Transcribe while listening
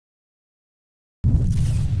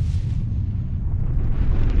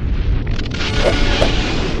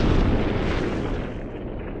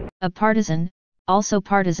A partisan, also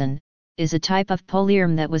partisan, is a type of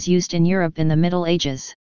polearm that was used in Europe in the Middle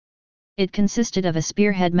Ages. It consisted of a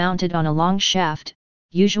spearhead mounted on a long shaft,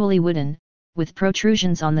 usually wooden, with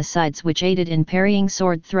protrusions on the sides which aided in parrying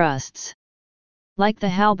sword thrusts. Like the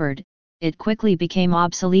halberd, it quickly became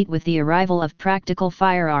obsolete with the arrival of practical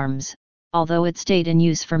firearms, although it stayed in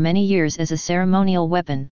use for many years as a ceremonial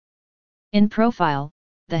weapon. In profile,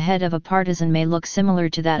 the head of a partisan may look similar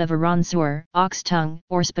to that of a ronseur, ox tongue,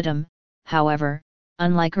 or sputum. However,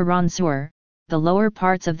 unlike a ronseur, the lower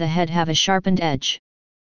parts of the head have a sharpened edge.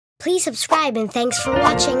 Please subscribe and thanks for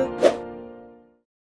watching.